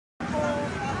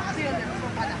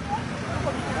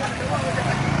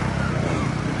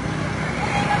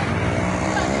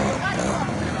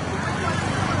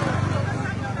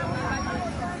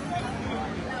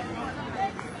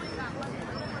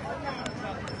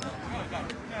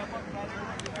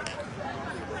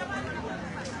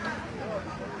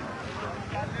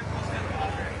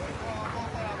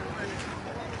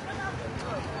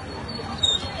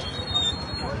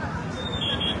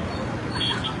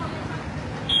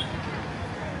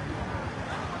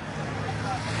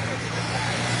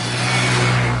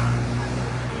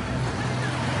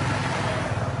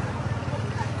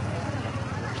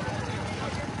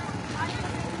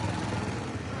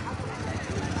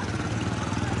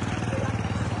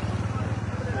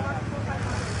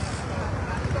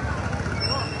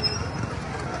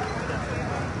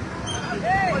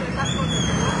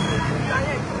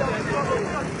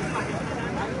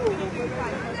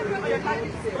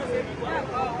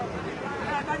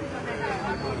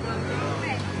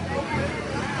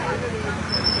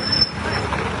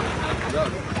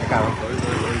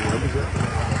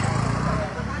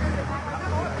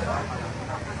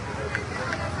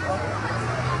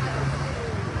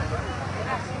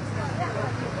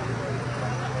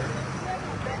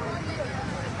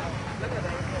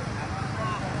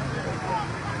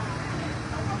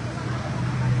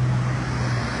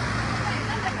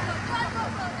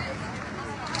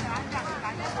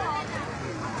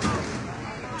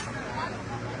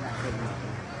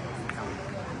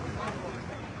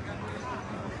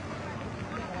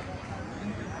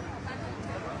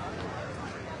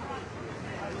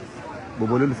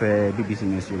gbogbo olólùfẹ́ BBC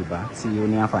News Yorùbá tí ó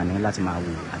ní àǹfààní láti máa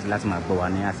wò àti láti máa gbọ́ wa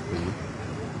ní àsìkò yìí.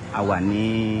 A wà ní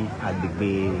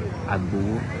agbègbè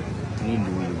Agbowó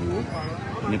nílùú Ìwó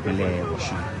nípínlẹ̀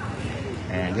Ọ̀ṣun.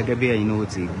 Gẹ́gẹ́ bí ẹ̀yin náà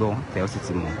ti gbọ́ tẹ́ ó sì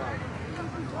ti mọ̀,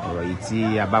 ọ̀rọ̀ yìí tí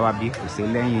a bá wá bí kò sí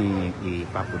lẹ́yìn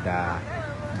ìpapòdà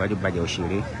gbajúgbajà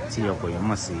òṣèré tí ọ̀pọ̀ èèyàn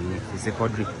mọ̀ sí Sisi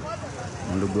Quadri.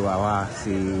 Òun ló gbé wa wá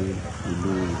sí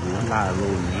ìlú Ìwó láàárọ̀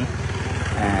òní.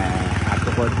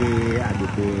 Àkọ́kọ́ dé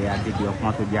agbègbè Adédè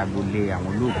Ọpọ́n tó jẹ́ agboolé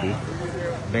àwọn olóògbé,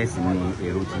 bẹ́ẹ̀ sì ni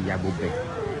èrò ti yàgò bẹ̀.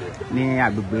 Ní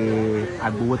agbègbè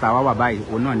Agbowó tá a wá wà báyìí,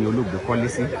 òun náà ni olóògbé kọ́lé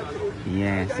sí,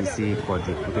 ìyẹn Sisi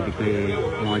Quadri, kó tó di pé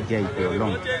wọ́n jẹ́ ìpè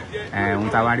Ọlọ́run. Ohun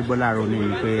tá a wá rí gbọ́ láàárọ̀ òní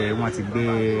ni pé wọ́n ti gbé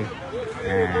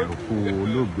òkú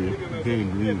olóògbé dé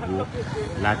ìlú Ìwó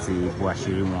láti bo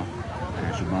àṣírí wọn.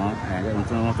 Ṣùgbọ́n ohun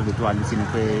tí wọ́n tó lè tó wa létí ni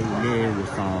pé ilé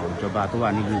ìwòsàn ìjọba tó wà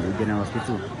nílùú Ìwó General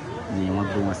Hospital ni wọ́n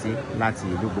gbé wọn sí láti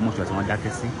ìlú Ògbómọ̀ṣọ́ tí wọ́n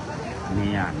dákẹ́ sí ní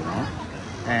àná.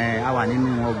 A wà nínú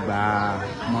ọgbà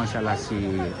mọ́ṣáláṣí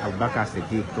Abubakar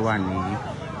Sadiq tó wà ní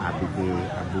agbègbè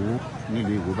Agbowó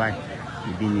nílùú Ìwó báyìí.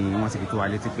 Ibi ni wọ́n ti fi tó wa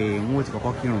létí pé wọ́n ó ti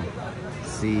kọ́kọ́ kírun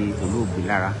sí olóògbé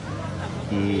lára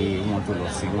kí wọ́n tó lọ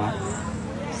sí wọn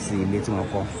sí ilé tí wọ́n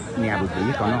kọ́ ní agbègbè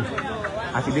yìí kan náà.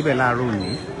 A ti débẹ̀ láàárọ̀ òní,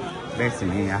 bẹ́ẹ̀ sì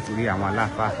ni a ti rí àwọn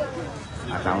aláàfáà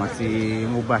àtàwọn tí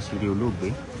wọ́n bá ṣírí olóògbé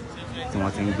tí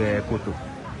wọ́n ti ń gbẹ́ kòtò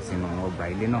sínú ọgbà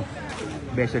ilé náà.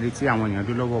 Bẹ́ẹ̀ ṣe rí tí àwọn èèyàn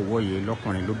dúró lọ́wọ́ wọ̀nyí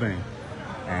lọ́kùnrin lóbìnrin,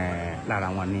 lára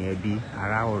wọn ni ẹbí,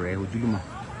 ará, ọ̀rẹ́, ojúlùmọ̀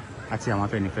àti àwọn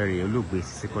afẹ́nifẹ́re olóògbé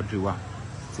Sisi Quadri wà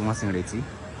tí wọ́n sì ń retí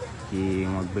kí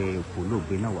wọ́n gbé òkú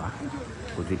olóògbé náà wá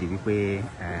kó tó di wípé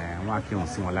wọ́n á kírun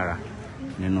sí wọn lára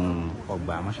nínú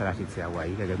ọgbà mọ́ṣáláṣí tí a wà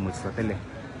yìí. Gẹ́gẹ́ bí mo ti sọ tẹ́lẹ̀,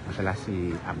 mọ́ṣáláṣí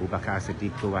Abubakar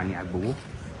Sadiq tó wà ní Agbowó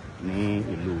ní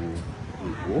ìlú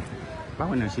Ìwó.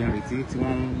 Báwo ni wọ́n ṣe ń retí tí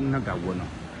wọ́n ń nàgà wọ̀nà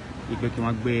wípé kí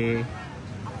wọ́n gbé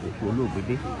òkú olóògbé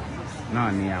dé,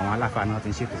 náà ni àwọn aláfáà náà ti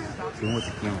ń ṣètò tí wọ́n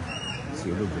ti kírun sí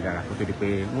olóògbé lára kó tó di pé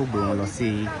wọ́n gbé wọn lọ sí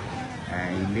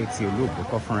ilé tí olóògbé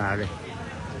kọ́ fúnra rẹ̀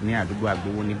ní àdúgbò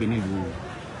Agbowó níbí nílùú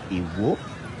Ìwó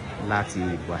láti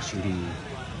bò àṣírí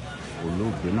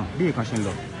olóògbé náà. Bí nǹkan ṣe ń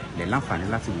lọ lẹ̀ láǹfààní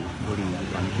láti wò lórí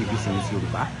ìkànnì BBC News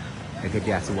Yorùbá gẹ́gẹ́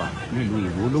bí a ti wà nílùú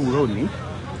Ìwó lówùúrọ̀ òní.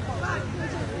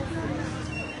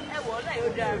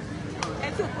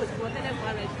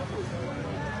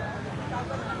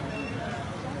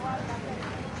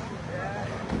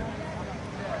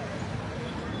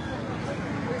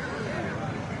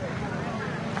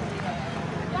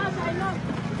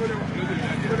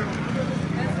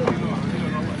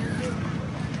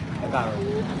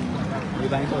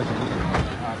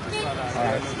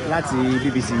 Láti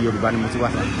BBC Yorùbá ni mo ti wá.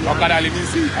 Ọ̀kadà lè mi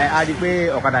sí. A rí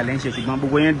pé ọ̀kadà lè ń ṣe, ṣùgbọ́n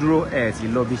gbogbo yẹn dúró ẹ̀ sì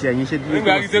lọ bí iṣẹ́ yín ṣe dúró.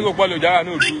 Nígbà tí sẹ́kọ̀ pọ̀ lè jára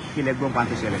náà dúró. Kí lẹ gbọ́n pa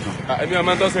tó ṣẹlẹ̀ kan? Èmi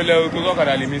ọmọ tó ṣẹlẹ̀ ogun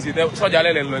ọ̀kadà lè mi sí. Sọ́jà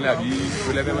lẹ́lẹ̀ lọ ní àbí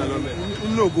ìpínlẹ̀ fẹ́ máa lọ bẹ̀.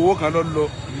 Nínú ògo owó kan lọ lọ.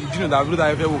 Ìjìnà tàbí tó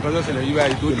fẹ́ wo kan tó ṣẹlẹ̀ yí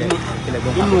báyìí.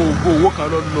 Nínú ògo owó kan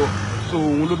lọ lọ. So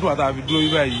òun ló dùn àtàfi dúró yí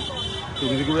báyìí. So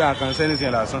kìí ṣe pé àkàn sẹ́ni sí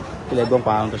ẹ̀ lásán. Kí lẹ gbọ́n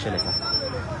pa tó ṣẹlẹ̀ kan?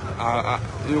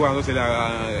 Irú àwọn tó ṣẹlẹ̀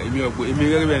èmi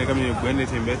gẹ́gẹ́ bí ẹnìkan mi ò gbẹ́ ní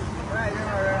ti ń bẹ́.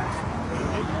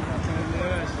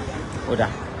 Ó dà,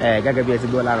 gẹ́gẹ́ bí ẹ ti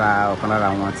gbọ́ lára ọ̀kan lára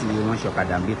wọn tí wọ́n ṣe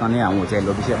ọ̀kadà ń bí tán ní àwọn òtẹ́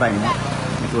lọ bí iṣẹ́ báyìí mọ́,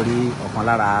 nítorí ọ̀kan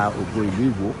lára ògo ìlú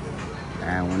Ìwó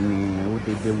òun ni ó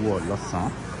dédé wọ̀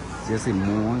lọ́sàn-án tí ó sì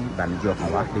mú ìbànújẹ́ ọkàn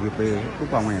wá débi pé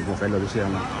púpọ̀ àwọn èèyàn fẹ́ lọ bí iṣẹ́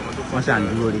wọn. Wọ́n ṣà ń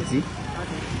dúró retí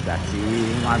ìgbà tí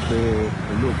wọ́n á gbé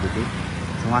olóògbé dé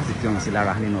tí wọ́n á sì kírun sí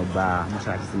lára nínú ọgbà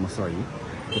mọ́ṣáláṣí tí mo sọ yìí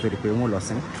kó tó di pé wọ́n lọ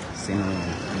sínú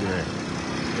ilé rẹ̀.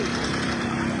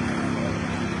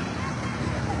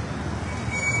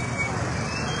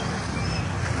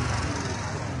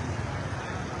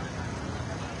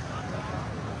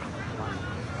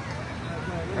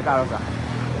 Ẹ káàárọ̀ sà.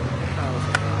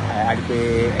 A rí pé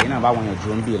ẹ̀yin náà bá wọn yàn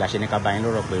dúró ń bì láṣẹ ní ká bá yín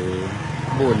lọ́rọ̀ pé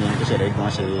bóò ni tó ṣẹlẹ̀ gan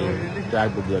ṣe dá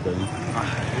gbogbo ọ̀dọ̀ yín.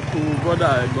 Ètò bọ́dà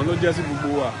ẹ̀gbọ́n ló jẹ́ sí gbogbo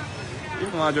wa.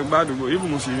 Ìfún àjọgbá àdúgbò, ìfún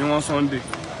mo sì rí wọn Sunday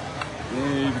ní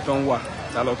ibi tó ń wà.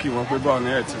 Ta lọ kí wọn pé báwo ní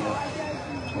ẹ̀ tí wọn.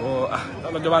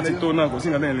 Lọ́jọ́ bá ti tó náà kò sí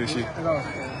nǹkan tẹ́yìn lè ṣe.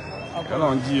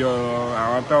 Ọlọ́run jí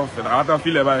àwọn tó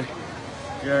fílẹ̀ báyìí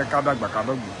kẹ́ ká dàgbà ká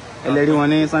dọ̀gbù. Ẹlẹ́rìí wọn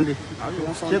ní Sunday.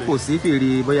 Ṣé kò sí fèrè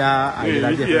bóyá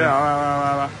àyèlájẹ fẹ́?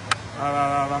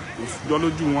 Rárá jọ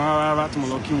lójú wọn rárá tí mo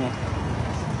lọ kí wọn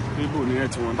bíbò ní ẹ̀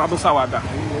tí wọn tá tó ṣàwádà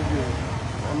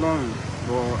Ọlọ́run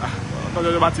bọ̀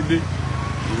tọ́jọ́ bá ti dé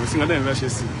ìwọ̀n sí ọdẹ ìfẹ́ ṣe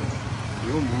sí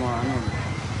yóò mú mọ́ àánú rẹ̀.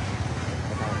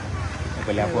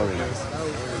 Ẹ̀pẹ̀lẹ̀ àpọ̀ rẹ̀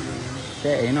ṣé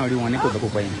ẹ̀yin náà rí wọn ní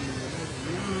kòpẹ́kòpẹ́ yìí?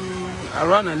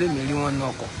 Àrọ́ àná lèmi rí wọn ní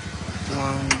ọkọ̀ tí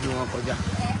wọ́n ń gbé wọn kọjá,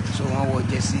 so wọ́n wọ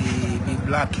jẹ́sí bíi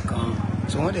black kan,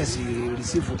 so wọ́n dẹ̀ sì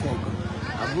rìsífù kọ̀ọ̀kan.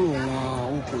 Àbúrò wọn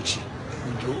ó kòchì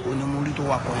òjò onímúrí tó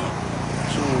wakọ̀ yẹn,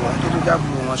 so àwọn tó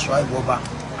jábùrò wọn sọ àìbọba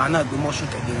àná gbé mọ́ṣù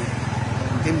tẹ̀lé wọn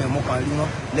tèmi mú kan rí wọn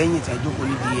lẹ́yìn ìtẹ́jókòó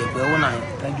níbi ẹ̀gbẹ́ wọn náà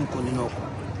ìtẹ́jókòó nínú ọkọ̀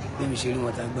bẹ́ẹ̀ ṣe rí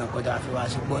wọn tẹ́ gbẹ́ kọjá àfi wá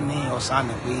sí gbọ́ ní ọ̀sán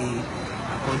àná pé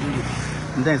àkọ́jú rè.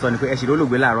 n tẹ́ ń sọ ni pé ẹ ṣì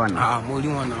lólóògbé láàárọ̀ àná. mo rí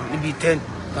wọn náà níbi 10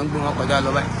 tó ń gbé wọn kọjá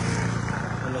lọ báyìí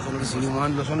lọ́sọ̀lọ́sọ̀lọ́ wọn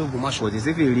lọ́sọ̀lọ́ Ògbómọ̀ṣọ́. kò sì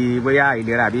sí fìrí bóyá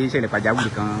ìlera àbí ìṣẹ̀lẹ̀ pàjáwìrì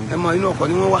kan. ẹ mọ inú ọkọ̀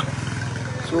ni wọ́n wà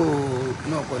so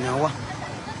inú ọkọ̀ ni wọ́n wà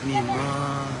mi mọ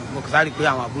mo kì sáré pé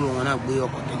àwọn àbúrò wọn náà gbé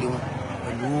ọkọ̀ tẹ̀lé wọn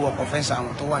pẹ̀lú ọkọ̀ fẹ́ǹsì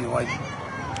àwọn tó wà níwájú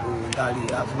dárí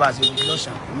àfibá ṣe ojú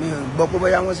lọ́sàn mi ò gbọ́ pé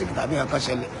bóyá wọ́n sì tàbí nǹkan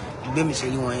ṣẹlẹ̀ ìgbé mi ṣe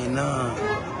rí wọn yẹn náà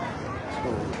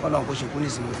Ọlọ́run kò ṣe kú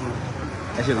nísìnyí fún wọn.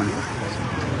 ẹ ṣe kàn ní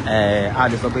a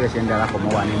lè sọ pé ẹ ṣe ń darapọ̀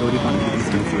mọ́ wa ní lórí kan ní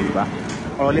ìsinmi ti Yorùbá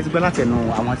ọ̀rọ̀ létí gbọ́ látẹnu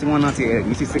àwọn tí wọ́n náà ti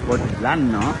rí Sisi Quadri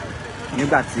lánàá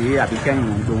nígbà tí àbíkẹ́yìn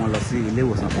wọn gbé wọn lọ sí ilé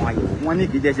ìwòsàn fún àyẹ̀wò wọn ní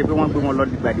ìdíje ṣe pé wọ́n gbé wọn lọ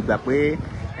dìgbàdìgbà pé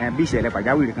bí ìṣẹ̀lẹ̀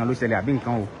pàjáwìrì kan ló ṣẹlẹ̀ àbí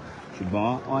nǹkan o ṣùgbọ́n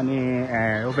wọ́n ní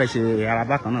ó fẹ́ ṣe ara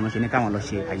bákan náà ṣe ní káwọn lọ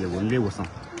ṣe àyẹ̀wò nílé ìwòsàn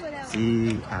tí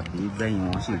àbí gbẹ̀yìn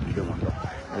wọn sì gbé wọn lọ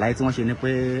àlàyé tí wọ́n ṣe ni pé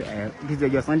títí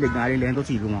ọjọ́ Sunday gan arílẹ̀ ẹni tó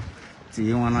ti ìlú wọn tí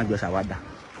wọ́n náà jọ ṣàwádà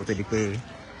kó tó di pé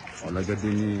ọlọ́jọ́ dé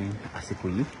ní àsìkò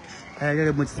yìí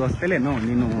gẹ́gẹ́ bó ti sọ tẹ́lẹ̀ náà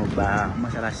nínú ọgbà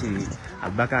mọ́ṣáláṣí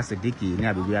Abubakar Siddiq ní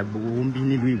agbègbè Agbowó ń bí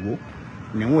nílùú Ìwó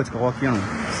ni wọ́n ti kọ́kọ́ kírun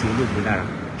sí olóògbé lára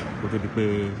kó tó di pé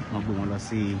wọ́n gbé wọn lọ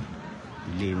sí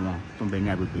ilé wọn tó ń bẹ ní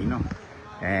agbègbè yìí náà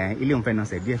ilé òun fẹ́ náà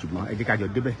sẹ̀ díẹ̀ ṣùgbọ́n ẹ jẹ́ ká jọ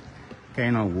débẹ̀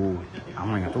kẹ́yìn náà wo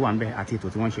àwọn èèyàn tó wà ń bẹ̀ àti ètò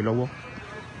tí wọ́n ń ṣe lọ́wọ́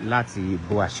láti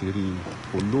bo àṣírí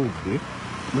olóògbé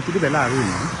mo ti débẹ̀ láàárọ̀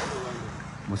òní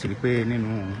mo sì rí pé nínú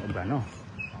ọgbà náà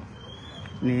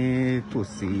ní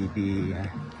tòsí ibi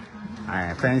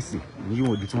fẹ́ǹsì yíwò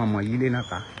òdì tí wọ́n mọ ilé náà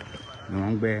ká ni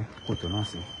wọ́n ń gbẹ́ kòtò náà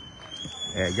sí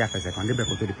ẹ̀já fẹsẹ̀ kan débẹ̀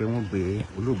kó tó di pé wọ́n gbé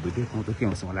olóògbé dé kí wọ́n tó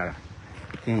kírun sí wọn lára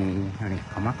kí n rìn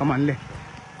kànmákànmá ńlẹ̀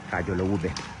kájọ lọ wó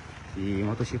bẹ̀ kí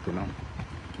wọ́n tó ṣètò náà.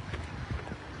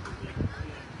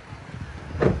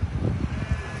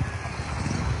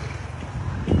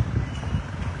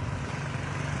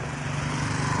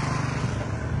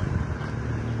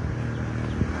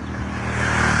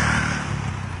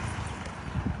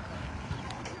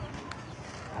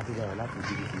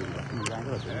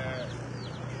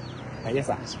 Ayé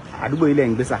sà, àdúgbò ilẹ̀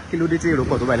ń gbé sà, kí ló dé tí èrò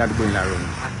pọ̀ tó báyìí ládùúgbò yìí láàárọ̀ ni?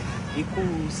 Ikú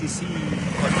Sisi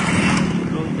Quadri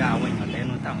ló ya àwọn èèyàn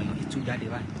lẹ́nu táwọn èèyàn tú jáde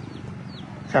báyìí.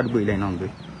 Ṣé àdúgbò ilẹ̀ náà ń gbé?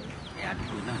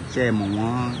 Àdúgbò náà. Ṣé ẹ mọ̀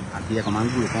wọ́n àbí ẹ̀kan máa ń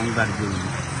gbúrò fún gbà àdúgbò yìí?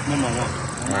 Mo mọ̀ wọ́n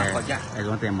máa kọjá.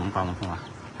 Ẹ̀sùn tẹ̀ mọ̀ ń pa wọn fún wa.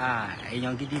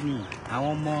 Èèyàn gidi ni àwọn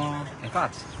ọmọ in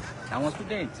fact àwọn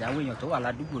student àwọn èèyàn tó wà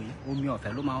ládùúgbò yìí omi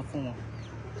ọ̀fẹ́ ló máa ń fún wọn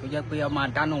tó jẹ́ pé ó máa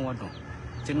dáná wọn dùn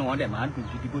tínú wọn dẹ̀ máa ń dùn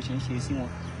gidi bó ṣe ń ṣe sí wọn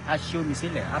á ṣí omi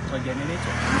sílẹ̀ á tọ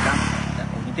jẹnẹrétọ̀ ní dáná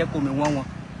òní jẹ́ kómi wọ́n wọn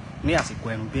ní àsìkò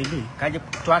ẹ̀rùn bẹ́ẹ̀lì kájẹ́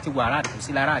tó á ti wà aráàlú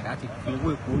sí lára àdá ti fi owó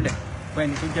èkó lẹ̀ fún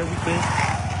ẹni tó jẹ́ wípé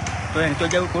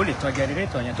ó lè tọ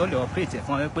jẹnẹrétọ̀ yẹn tó lè operate ẹ̀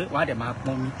fún wọn pé wọ́n á dẹ̀ máa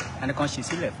pọn omi ẹni kan ṣe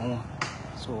sílẹ̀ fún wọn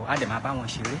so á dẹ̀ máa bá wọn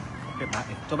ṣeré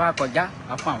tó bá kọjá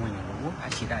á fún àwọn èèyàn lówó á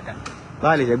ṣe dáadáa.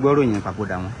 Báwo lè jẹ́ gbọ́rọ̀ yẹn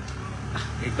papòdà wọn?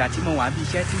 Ìgbà tí mo wà bí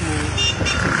iṣẹ́ tí mo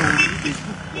rí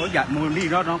Facebook mo rí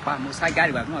iná pa mo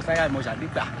ságárì ìgbà tí mo ságárì mo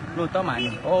ṣàdégbà lóòótọ́ màá ní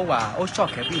ó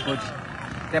shock everybody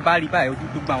tẹ bá rí báyìí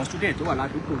gbogbo àwọn student tó wà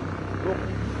ládùúgbò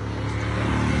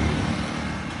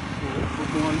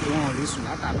gbogbo wọn ò lè sùn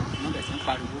látàná wọn bẹ̀ sí ń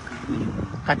pariwo kiri.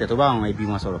 Kájẹ tó bá àwọn ẹbí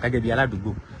wọn sọ̀rọ̀ kájẹ bí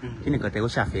aládùúgbò kí nìkan tẹ ó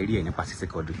ṣàfẹ́rí ẹ̀ nípa Sisi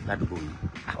Quadri ládùúgbò yìí?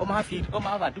 Ó máa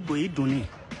ń àdúgbò yìí dùn ni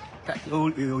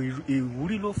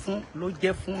ìwúrí ló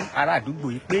jẹ́ fún ará àdúgbò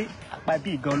yìí pé apá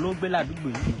bíi gan ló gbé ládùúgbò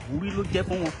yìí ìwúrí ló jẹ́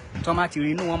fún wọn tó máa ti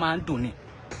rí inú wọn máa ń dùn ni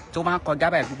tó máa ń kọjá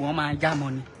báyìí gbogbo wọn máa ń já mọ́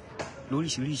ni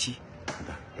lóríṣiríṣi.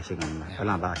 Ẹ ṣe gan-an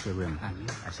Ọlọ́run bá aṣẹ rẹ̀ mọ́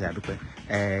àṣẹ àdúpẹ́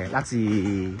láti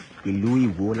ìlú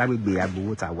Ìwó lágbègbè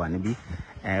Agbowó tá a wà níbí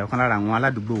ọ̀kan lára àwọn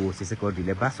aládùúgbò Sisi Quadri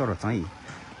lẹ bá sọ̀rọ̀ tán yìí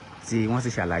tí wọ́n sì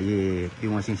ṣàlàyé bí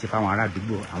wọ́n ṣe ń ṣe fáwọn ará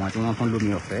àdúgbò àwọn tí wọ́n tún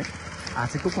lómi ọ̀fẹ́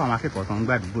àti púpọ̀ àwọn akẹ́kọ̀ọ́ tó ń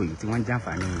gbàdúgbò yìí tí wọ́n ń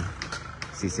jàǹfààní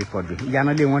Sisi Quadri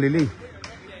ìyànà lé wọn lélẹ́yìí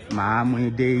màá mú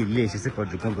dé ilé Sisi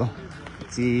Quadri gangan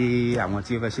tí àwọn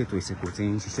tí ó fẹ́ ṣètò ìsìnkú ti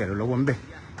ń ṣiṣẹ́ rẹ lọ́wọ́ ń bẹ̀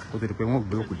kó tó di pé wọ́n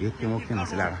gbé òkú dé kí wọ́n kírun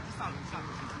sí lára.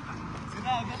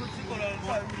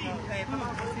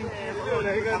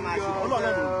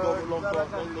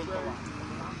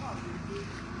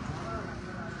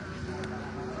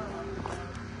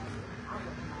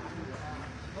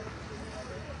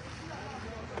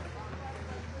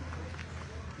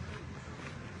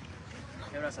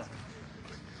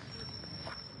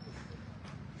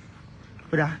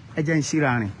 Kódà ẹ jẹ́ ń ṣíra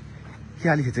rìn kí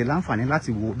a lè tètè láǹfààní láti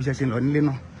wo bí iṣẹ́ ṣe ń lọ nílé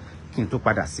náà kí n tó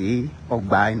padà sí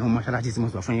ọgbà inú mọ́ṣáláṣí tí mo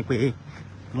sọ fún yín pé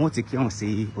wọ́n ti kírun sí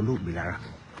olóògbé lára.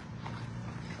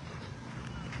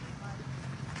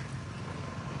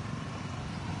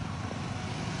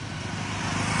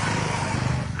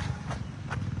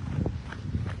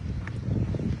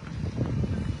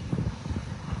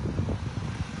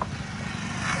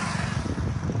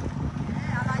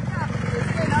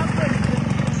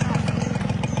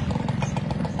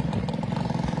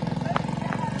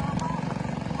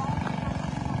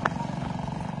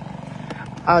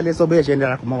 a lè sọ bóyá ṣe ń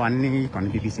darapọ̀ mọ́ wa ní ìkànnì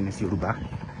BBC News Yorùbá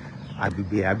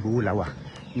agbègbè Agbowó la wà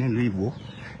nílùú Ìwó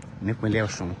nípínlẹ̀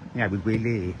Ọ̀ṣun ní agbègbè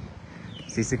ilé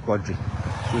Sisi Quadri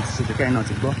tó ti ṣe kẹ́kẹ́ náà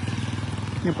ti gbọ́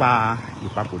nípa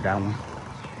ìpapòdà wọn.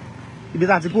 Ibi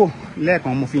tá a ti kó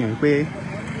lẹ́ẹ̀kan mo fi hàn pé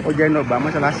ó jẹ́ iná ọgbà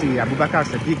mọ́ṣáláṣí Abubakar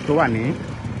Sadiq tó wà ní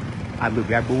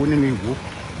agbègbè Agbowó nínú Ìwó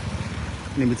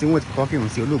níbi tí wọ́n ti kọ́ kírun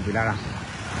sí olóògbé lára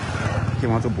kí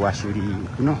wọ́n tó bo àṣírí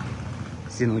ikú náà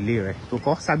sínú ilé rẹ̀ tó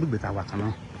kọ́ ságbègbè tàwa kan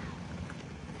náà.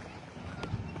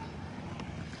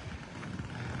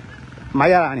 Máa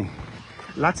yára rìn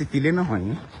láti fi ilé náà hàn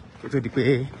yín kí ó tó di pé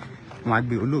wọ́n á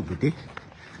gbé olóògbé dé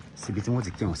síbi tí wọ́n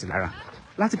ti kírun sí lára.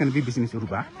 Láti kàn ní BBC News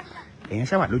Yorùbá èèyàn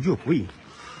ṣáwà lójú òpó yìí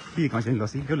bí ìkan ṣe ń lọ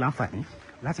sí yóò láǹfààní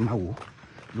láti máa wò ó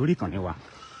lórí ìkànnì wa.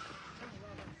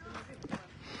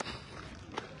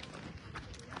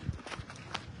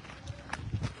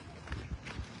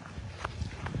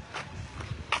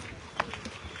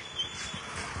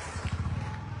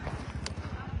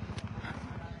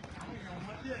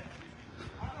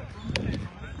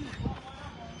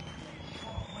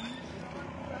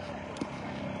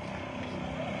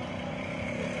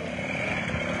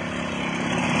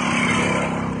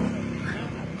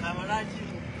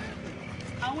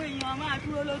 Àwọn èèyàn máa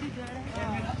dúró lórí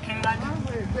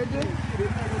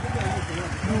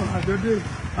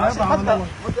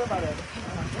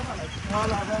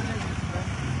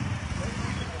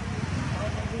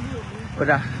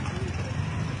kódà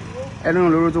ẹnu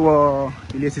lóró tó wọ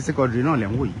ilé Sisi Quadri náà lẹ́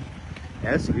ń wò yìí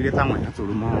ẹ̀ sì rí táwọn èèyàn tó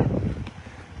rú mọ́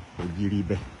ògiri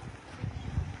ibẹ̀.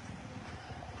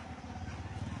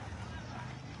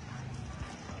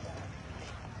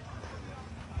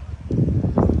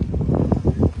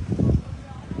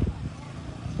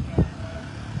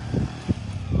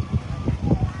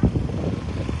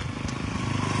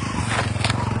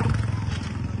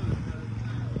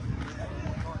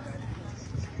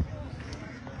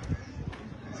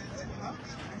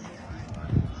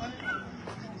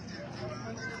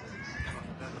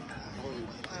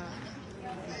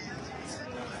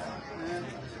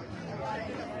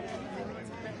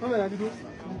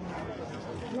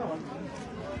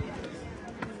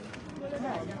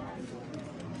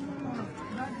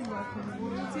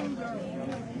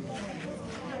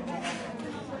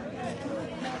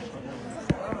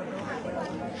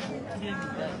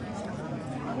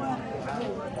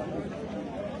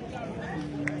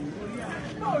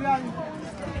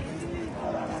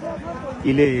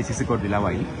 Ilé Sisi Quadri la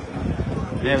wà yìí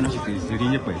bẹ́ẹ̀ ló sì ti rí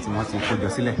yẹ̀pẹ̀ tí wọ́n ti kó jọ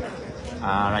sílẹ̀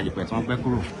ara yẹ̀pẹ̀ tí wọ́n gbẹ́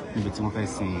kúrò níbi tí wọ́n fẹ́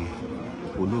sin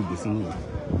olóògbé sí nìyí.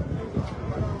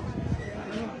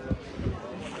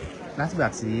 Látìgbà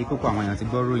tí kókó àwọn èèyàn ti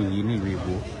gbọ́ ròyìn yìí ní ìlú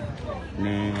Ìwó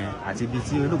ní àti ibi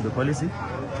tí olóògbé kọ́lé sí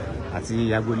àti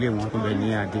agboolé wọn tó bẹ ní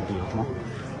agbègbè ọpọ́n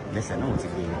lẹ́sẹ̀ náà ti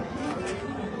gbé wọn.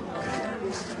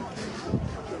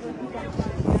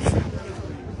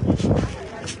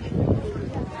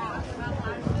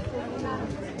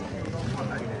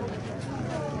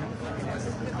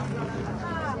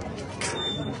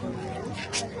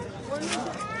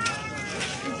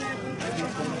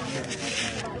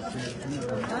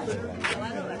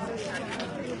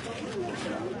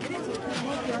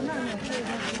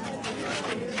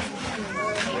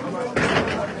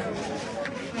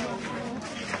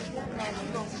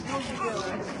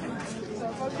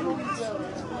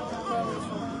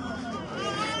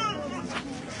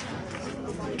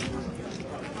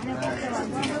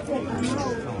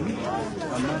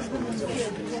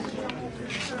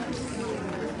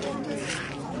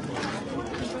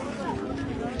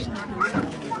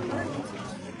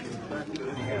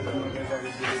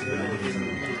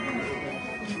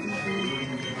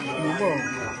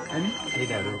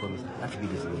 Láti bí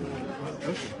ìdíje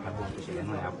àbọ̀ tó ṣẹlẹ̀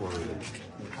náà yà pọ̀ rẹ̀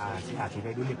àti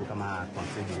ìfẹ́ ló lè kó ká máa kàn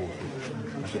sí ìwò òkú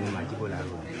ọ̀ṣẹ́ ní máa jíbọ̀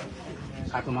láàárọ̀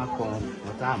ká tó máa kọ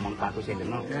ọ̀tá àmọ́ nípa tó ṣẹlẹ̀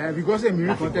náà. Because èmi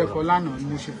rí kan tẹ́ ẹ̀kọ́ lánàá ni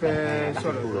mo ṣe fẹ́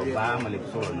sọ̀rọ̀ lórí ẹ̀. Bá mọ̀lẹ́bí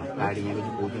sọ̀rọ̀ náà láàrin yẹn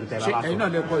lójú ojú tẹ́ bá wà sọ̀rọ̀. ẹ̀yin náà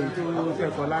lẹ́kọ̀ọ́ yìí tó tẹ́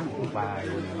ẹ̀kọ́ lánàá nípa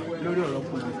lórí ọ̀rọ̀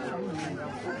kùnà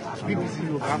BBC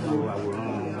Yorùbá kó àwòrán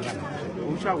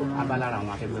òun ṣàwòrán abálára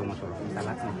àwọn akẹgbẹ́ wọn sọ̀rọ̀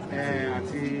ìtàlátì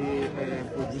àti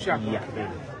producer ìyá bẹ́ẹ̀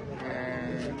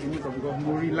kìíní kan bí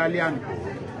mo rí lálẹ́ àná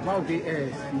báwo pé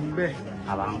sí ń bẹ̀.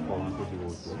 àwa ń kọ wọn tó ti wò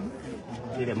tó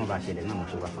bí rẹ̀ mọ́ bá ṣẹlẹ̀ náà mo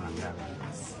ṣe wá fún àmì rárá.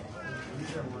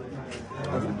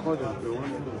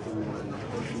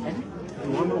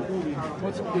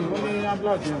 wọ́n ti pè wọ́n ní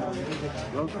ambulance yẹn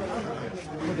wọ́n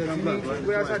tẹ̀lé ambulance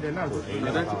bóyá sàdẹ̀ náà lọ.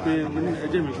 ẹ̀dá ti pé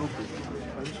ẹjẹ́ mi kan kù.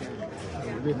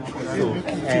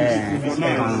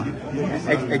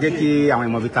 ẹ jẹ́ kí àwọn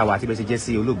ìmọ̀ bí ta wà àti bẹ́ẹ̀ ṣe jẹ́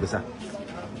sí olóògbé sá.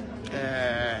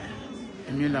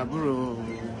 Èmi làbúrò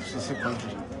Sisi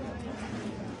Quadri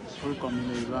orúkọ mi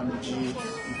ni ìlú àmìjì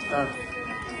Mukhtar.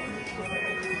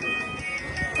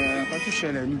 Nǹkan tó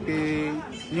ṣẹlẹ̀ ni pé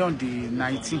ní on the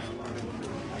 19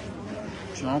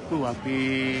 tí wọ́n pè wá pé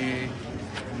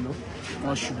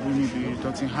wọ́n ṣubú níbi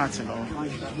Dotting Heart lọ́wọ́.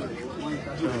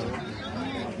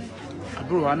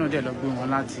 Àbúrò wa náà dẹ̀ lọ gbé wọn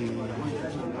láti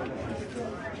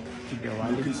ibẹ̀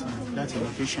wálé láti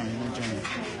location yìí lọ́jọ́ yẹn.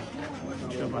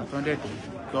 Ìjọba tó dẹ̀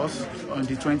because on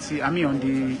the 18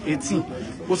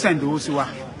 ó send owó sí wa.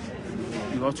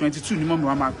 Because 22 ni mọ́mí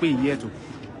wa máa pé ìyẹ́ tó.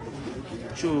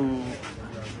 So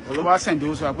olówó send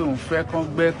owó sí wa pé òun fẹ́ kán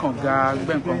gbẹ́ kànga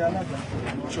gbẹ́ nǹkan.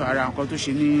 So ara nǹkan tó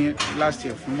ṣe ní last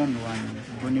year fún mọ́mí wa ni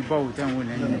òní bọ́ọ̀lù tẹ̀wọ̀n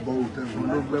lẹ́yìn òun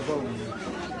ló gbẹ́ bọ́ọ̀lù.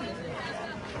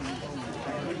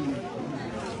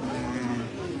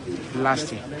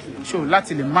 Last year so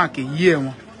láti lè mark year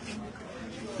wọn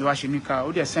ló wá ṣe ní ká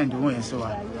ó dẹ̀ send owó yẹn sí wa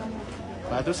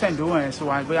gbà tó send owó yẹn sí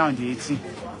wa bóyá on the 18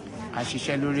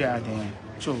 àṣìṣe lórí àdé yẹn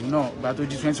so náà gbà tó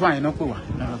di 21 yẹn náà pè wá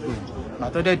náà pè wá gbà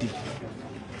tó dẹ̀ dì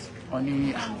wọ́n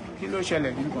ní kí ló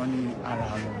ṣẹlẹ̀ nìkan ní ara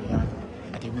àwọn ìyá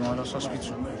àdébí wọn lọ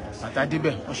hospital bàtà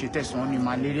débẹ̀ wọ́n ṣe test wọn ní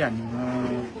malaria ní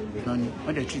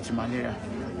wọ́n dẹ̀ treat malaria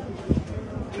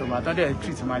so bàtà dẹ̀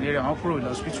treat malaria wọ́n kúrò lọ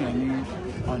hospital yẹn ní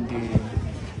on the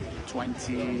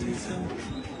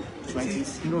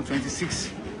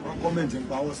 26. Comment in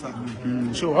power, sir.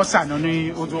 So ọ̀sà náà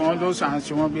ní ojú wọn ló sàn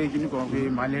ṣe wọ́n gbé kíní kan gbé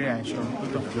malaria ẹ̀ ṣọ́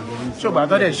so gbà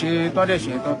tọ́dẹ̀ ṣe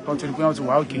tó ti rí pé wọ́n ti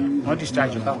wà òkè wọ́n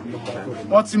discharge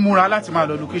wọ́n ti múra láti máa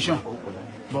lọ location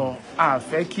but a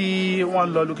fẹ́ kí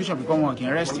wọ́n lọ location because wọn kì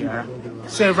í rest rárá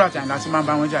several times láti máa ń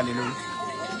bá wọn jà lé lórí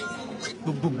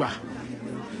gbogbo gbà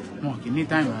wọn kì í ní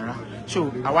time rárá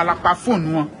so àwa la pa fóònù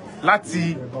wọn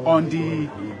láti on the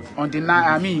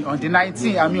 19 on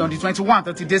the 21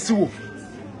 tó ti dé sí wò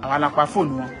àwa la pa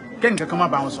fóònù wọn kẹ́ni kankan má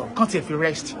bá wọn sọ kán tiẹ̀ fi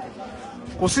rest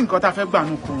kò sí nǹkan tá a fẹ́ gbà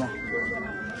nù kú wọn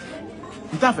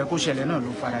níta fẹ́ kó ṣẹlẹ̀ náà ló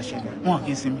padà ṣẹlẹ̀ wọn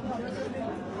kì í sinmi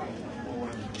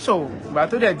so ìgbà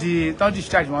tó dẹ̀ di tán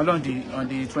discharge wọn on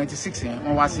the 26 yẹn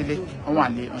wọ́n wá sílé wọ́n wà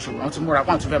lé wọ́n ti múra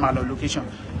pọ́n tó fẹ́ máa lọ location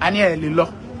a ní ẹ̀ lè lọ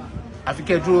àfi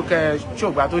kẹ́ dúró kẹ́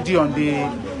ṣògbà tó di on the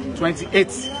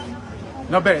 28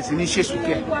 náà bẹ̀rẹ̀ sí ní ṣe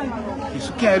sùkẹ́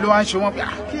ìsùkẹ́ ẹ ló wá ń ṣe wọ́n pé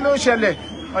kí ló ṣẹlẹ̀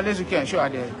wọ́n lé sùkẹ́ ẹ̀ ṣó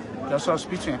àdẹ̀ lọ́sọ̀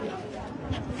hospital yẹn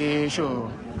pé ṣó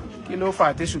kí ló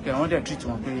fà tẹ́ sùkẹ́ wọ́n dẹ̀ treat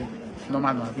wọn pé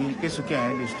normal náà bí pé sùkẹ́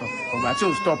ẹ̀ lè stop ọ̀gbà tí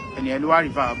ò stop ẹni ẹ̀ ló wá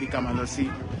refer bí ká máa lọ sí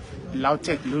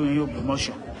LAUTECH lóyún yóò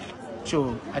Ògbómọ̀ṣọ́ ṣó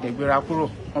àdẹ̀gbéra kúrò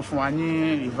wọ́n fún wa ní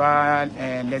refer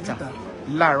letter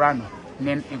láàárọ̀ àná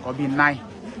ní nǹkan bíi 9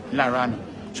 láàárọ̀ àná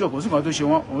ṣó kò sí nǹkan tó ṣe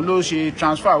wọ́n òun ló ṣe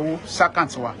transfer owó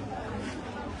sákàǹtì wa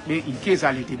pé in case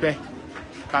a lè débẹ̀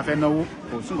ká fẹ́ náwó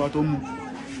kò sí nǹkan tó mú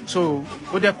so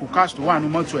ó dẹ̀ kó cash tó wà nínú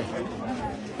mọ́tò ẹ̀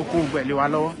ó kó gbẹ̀ lé wa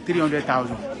lọ́wọ́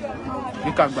 300,000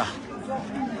 bí ká gbà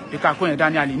bí ká kó yẹn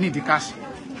dání a lè ní ìdí cash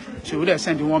so ó dẹ̀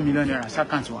send 1 million naira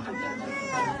sákàǹtì wa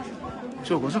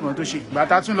so kò sí nǹkan tó ṣe ìgbà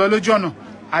tá a tún lọ lójú ọ̀nà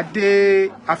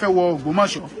a fẹ́ wọ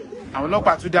Ògbómọ̀ṣọ́ àwọn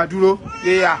ọlọ́pàá tún dá dúró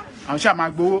pé àwọn ṣáà máa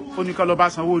gbowó ó ní kán lọ bá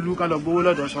Sanwó-Olú kán lọ gbowó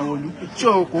lọ́dọ̀ Sanwó-Olú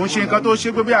so kò ń ṣe nǹkan tó ṣe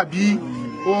pé bí àbí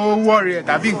ó wọ́ọ̀rì ẹ̀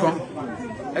tàbí nǹkan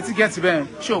ẹ ti gẹ́tì bẹ́ẹ̀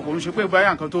ṣé òkò ń ṣe pé báyà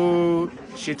nǹkan tó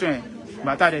ṣètò ẹ̀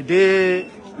bàtà rẹ̀ dé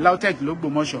LAUTECH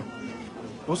l'Ógbómọ̀ṣọ́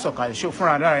ó sọ̀kalẹ̀ ṣé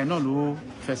fúnra dára ẹ̀ náà ló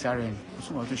fẹsẹ̀ ara ẹ̀ kò sí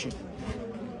nǹkan tó ṣe.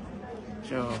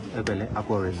 ẹ pẹ̀lẹ́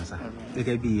akọ rẹ̀ nà sá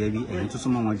gẹ́gẹ́ bí ẹbí ẹ̀yin tó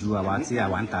súnmọ́ wọn ju àwa tí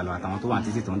àwa ń ta lọ àtàwọn tó wà ní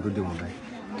títì tó ń dóde wọn báyìí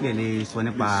kí ẹ lè sọ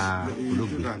nípa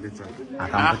olóògbé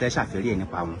àtàwọn tó tẹ́ ṣàfẹ́rí ẹ̀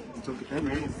nípa wọn.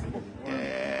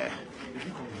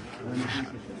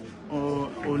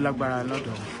 Ó lágbára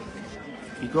lọ́dọ̀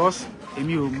because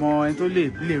èmi ò mọ ẹni tó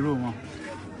lè rò wọn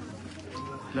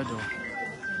lọ́dọ̀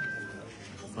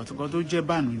ọ̀túnkọ́ tó jẹ́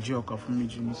bànújẹ́ ọkàn fún mi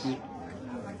jù ní pé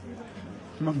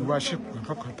má mi wá ṣèpò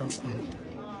kankan tán fún mi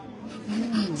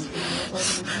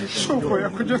ṣòfò yẹ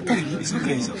kó jẹ́ tẹ̀lé.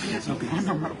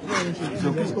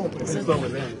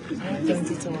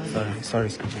 Sorry.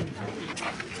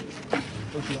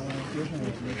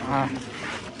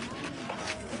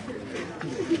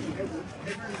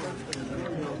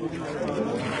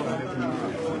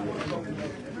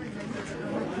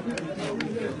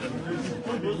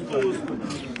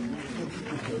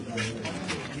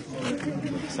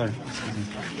 Sorry.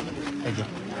 Thank you.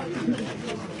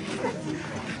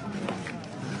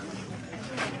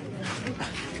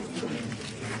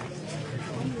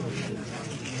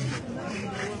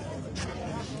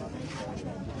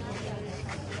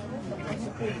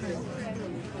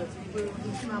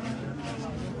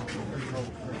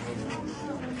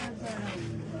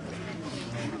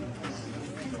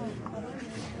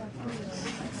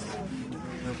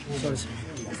 Sorry.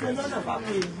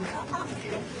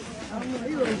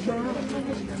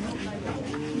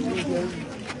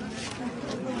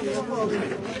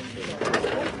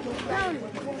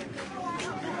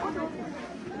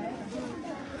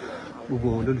 gbogbo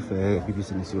olólùfẹ́ BBC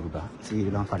News Yorùbá tí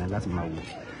láǹfààní láti máa wò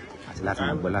àti láti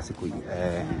máa gbọ́ lásìkò yìí,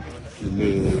 ilé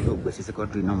olóògbé Sisi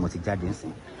Quadri náà mo ti jáde ń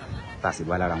sìn tá a sì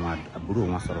bá lára àwọn àbúrò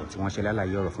wọn sọ̀rọ̀ tí wọ́n ṣe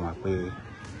lálàyé ọ̀rọ̀ fún wa pé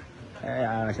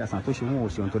àṣàṣàn tó ṣe wọn ò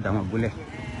ṣe ohun tó dá wọn gúnlẹ̀,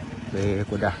 pé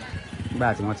kódà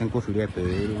nígbà tí wọ́n ti ń kófìrí ẹ̀ pé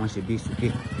wọ́n ṣe bí ìsúkè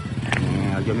ní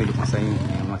ọjọ́ mélòó kan sẹ́yìn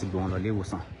ni wọ́n ti gbé wọn lọ ilé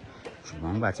ìwòsàn,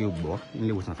 ṣùgbọ́n nígbà tí ó gbọ́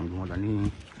nílé ìwòsàn tó ń gbé wọn lọ ní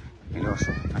ilé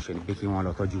Ọ̀ṣun, àṣẹ ni pé kí wọ́n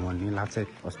lọ tọ́jú wọn ní LATEC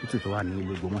hospital tó wà ní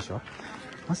ilé Ògbómọ̀ṣọ́.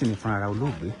 Wọ́n sì ní fúnra ara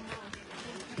olóògbé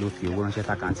ló fi owó ránṣẹ́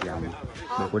sákàǹtì àwọn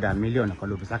pé kódà mílíọ̀nù kan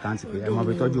ló fi sákàǹtì pé ẹ mọ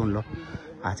bí tọ́jú ń lọ,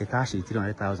 àti káàṣì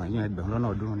 300,000 yíyan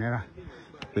 $1,200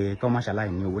 pé kọ́ má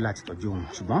ṣàlàyé ní owó láti tọ́jú òun.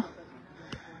 Ṣùgbọ́n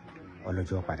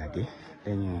ọlọ́jọ́ padà dé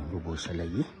lẹ́yìn gbogbo ìṣẹ̀lẹ̀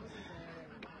yìí.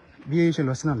 Bí ṣe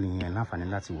lọ sínú nìyẹn láǹfààní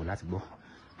láti wò láti gbọ́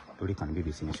lórí ìkànnì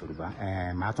BBC News Yorùbá.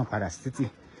 Màá tún padà sí títì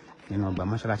nínú ọgbà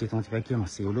mọ́ṣáláṣí tí wọ́n ti fẹ́ kírun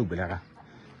sí olóògbé lára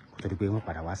kó tó di pé wọ́n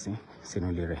padà wá sí sínú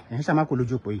ilé rẹ̀. Ẹ̀yin ṣáà má kó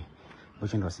lójú òpó yìí bó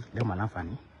ṣe ń lọ sí lẹ́wọ̀n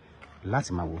láǹfààní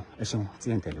láti máa wo. Ẹ ṣeun tí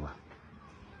ẹ̀ ń tẹ̀lé wa.